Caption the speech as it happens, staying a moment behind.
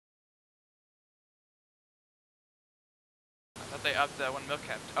thought they upped the 1 mil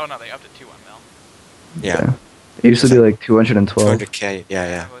kept. Oh no, they upped it to 1 mil. Yeah. It used to be like 212. 200k.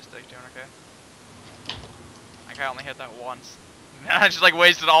 Yeah. It was like 200k. Like I only hit that once. I just like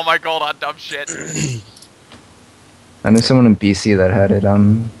wasted all my gold on dumb shit. And there's someone in BC that had it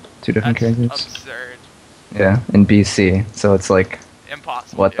on 2 different That's characters. absurd. Yeah, in BC. So it's like,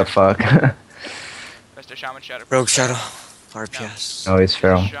 Impossible. what the fuck? Mr. Shaman Shadow. Rogue Shadow. RPS. Oh, he's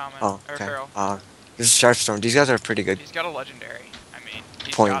feral. Shaman. Oh, Or okay. feral. This is Sharpstorm. These guys are pretty good. He's got a legendary. I mean,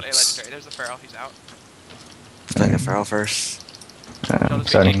 he's Points. got a legendary. There's the feral. He's out. Playing a feral first. I'm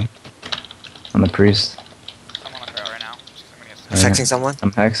starting on the priest. I'm on a feral right now. Just 'cause I'm gonna get I'm Alright. hexing someone.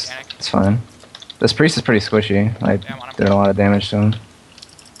 I'm hexed. Panic. It's fine. This priest is pretty squishy. I Yeah, I'm on him. did a lot of damage to him.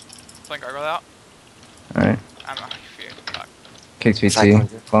 Playing gargoyle out. Alright. I'm on fear. Fuck. Kicked VT. Cyclone.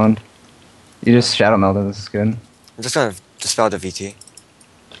 Cloned. You just shadow melded. This is good. I'm just gonna dispel the VT.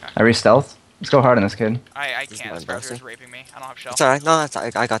 I re-stealth. Let's go hard on this kid. I This is can't. my This Sparker's embarrassing. raping me. I don't have shell. It's alright. No,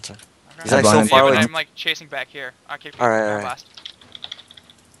 I got you. Okay. He's like so blinded. far Yeah, away. but I'm like chasing back here. I keep Alright. blast.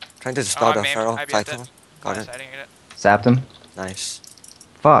 Trying to dispel the maimed. feral I beat cyclone. it. Got Nice, it. I didn't get it. Zapped him. Nice.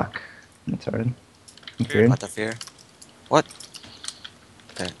 Fuck. That's hard. I'm Fear. feared. Got the fear. What?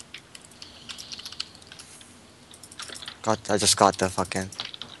 Okay. I just got the fucking.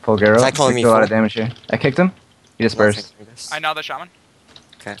 Full Garo. Cyclone me Took a lot full. of damage here. I kicked him. He dispersed. I know the shaman.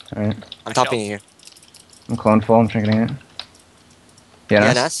 Alright. I'm topping you here. I'm clone full. I'm trinketing it. Yeah, Yeah,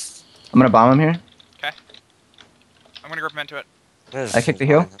 nice. that's. I'm gonna bomb him here. Okay. I'm gonna grip him into it. I kicked the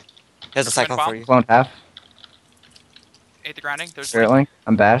heal. Here's a cyclone bomb. for you. Cloned half. Ate the grounding. There's Spirit link.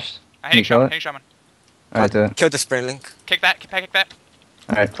 I'm bashed. I Can you hate kill shaman. it? Hate shaman. Alright, do it. Killed the spring link. Kick that. Kick that.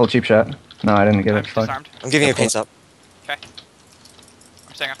 Alright, full cheap shot. No, I didn't get I'm it. Fuck. disarmed. I'm giving you a Cool. pace up. Okay.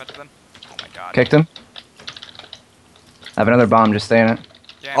 I'm staying offensive then. Oh my god. Kicked him. I have another bomb. Just stay in it.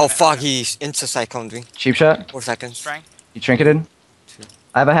 Yeah, Oh I'm fuck, in it. he's into cyclone me. Cheap shot. 4 seconds. Strang. You trinketed. Two.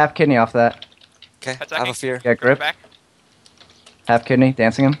 I have a half kidney off that. Okay, Head I have a second. fear. Get grip. Back. Half kidney.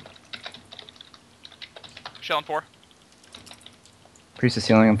 Dancing him. Shelling 4. Priest is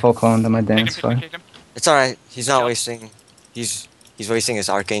healing. I'm full cloned on my Kicked him. dance. Kicked him. Fine. Kicked him. It's alright. He's not Shell. wasting. He's wasting his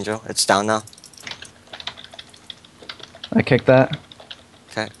archangel. It's down now. I kicked that.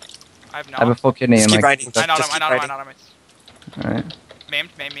 Okay. I have no. I have a full kidney Just in keep my. riding. I know Just him. I keep know him. I riding. know him. Alright.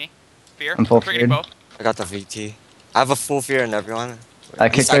 Maimed me. Fear. I'm full Forgetting feared. both. I got the VT. I have a full fear in everyone. I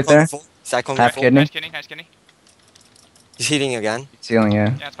He's kicked right cyclone there. full. Cyclone Half full. kidney. Nice kidney. Nice kidney. He's healing again. He's healing,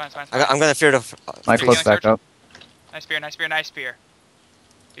 yeah. Yeah, it's fine. It's fine. It's fine. I'm gonna fear the. My fear- close healing back surge. up. Nice spear. Nice spear. Nice spear.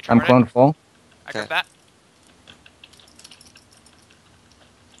 You I'm triggered it. cloned full. I grip Okay. that.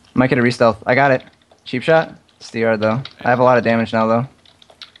 Might get a re-stealth. I got it. Cheap shot. It's DR though. I have a lot of damage now though.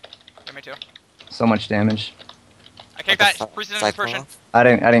 Give me 2. So much damage. I kicked What the that. fuck? Priest is in Cyclone dispersion. off? I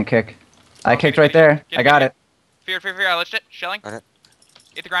didn't kick. I Oh, kicked get right it, there. get it, I got get it. Fear. I lit it. Shelling. Got it.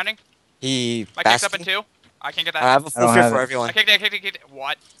 Hit the grounding. He. My kick's up basking. in 2. I can't get I that. have a I full don't fear have for it. everyone. I kicked it.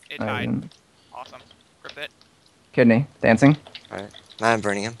 What? It I died. didn't. Awesome. Grip it. Kidney. Dancing. Alright. Now I'm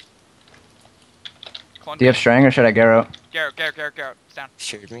burning him. Clone. Do you have strang or should I Garo? Garrett. It's down.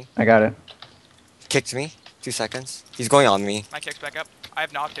 Sheared me. I got it. Kicked me. 2 seconds. He's going on me. My kick's back up. I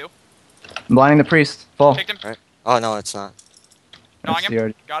have knock 2. I'm blinding the priest. Full. Kicked him. Oh no, it's not. Gnawing That's him.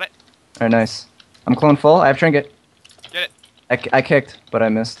 DR'd. Got it. Alright, nice. I'm clone full. I have trinket. Get it. I kicked, but I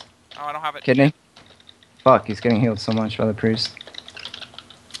missed. Oh, I don't have it. Kidney. Fuck, he's getting healed so much by the priest.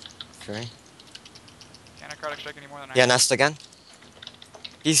 Okay. Can't necrotic strike anymore than I Yeah, nest again.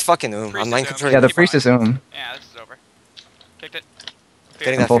 He's fucking Priest I'm is mind oom. controlling. Yeah, the keep priest on. is Zoom. Yeah, this is over. Kicked it. Getting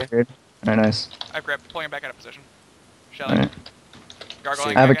Fear. I'm that full fear. feared. Alright, nice. I grabbed. Pulling him back out of position. Shelling. Alright.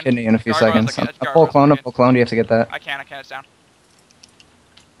 Gargoyling. I have a again. kidney in a few Gargoyle's seconds. like- I'm full gargoyle's clone, I'm like- full clone. You have to get that. I can't. It's down.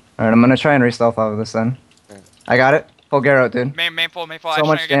 Alright, I'm gonna try and re-stealth off of this then. Alright. I got it. Full Garo, dude. Main full. I So have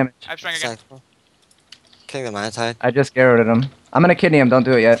much strang again. damage. I have strang again. Cyclone. Killing the Manatide. I just Garoed him. I'm gonna kidney him, don't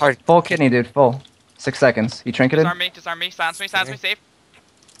do it yet. Hard. Full kidney, dude, full. 6 seconds. He trinketed? Disarm me. Silence me. Safe.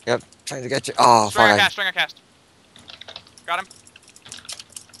 Yep. Trying to get you. Oh, Stringer fuck. cast. Got him.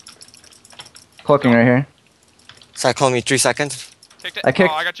 Cloaking right here. Cyclone me 3 seconds. Kicked it. I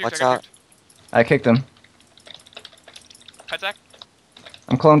kicked. Oh, I got you. Watch I got out. I kicked him. Head sack.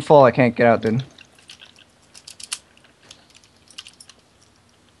 I'm clone full, I can't get out, dude.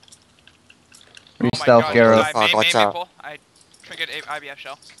 Re-stealth, Oh my Garo. God. Fuck, Main watch out. full. I trinket IBF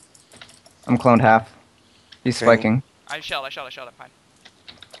shell. I'm cloned half. He's Okay. spiking. I shelled. I'm fine.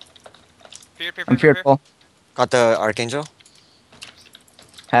 Fear. I'm fearful. Got the archangel.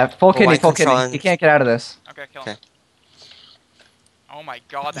 Half. Full kidney, white full kidney. control. He can't get out of this. Okay, kill Okay. him. Oh my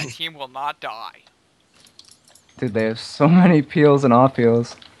god, that team will not die. Dude, they have so many peels and off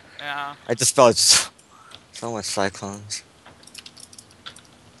peels. Yeah. I dispelled so much cyclones.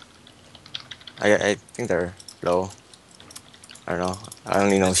 I think they're low. I don't know. I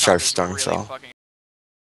only know This cop Sharp is Storm, really so. fucking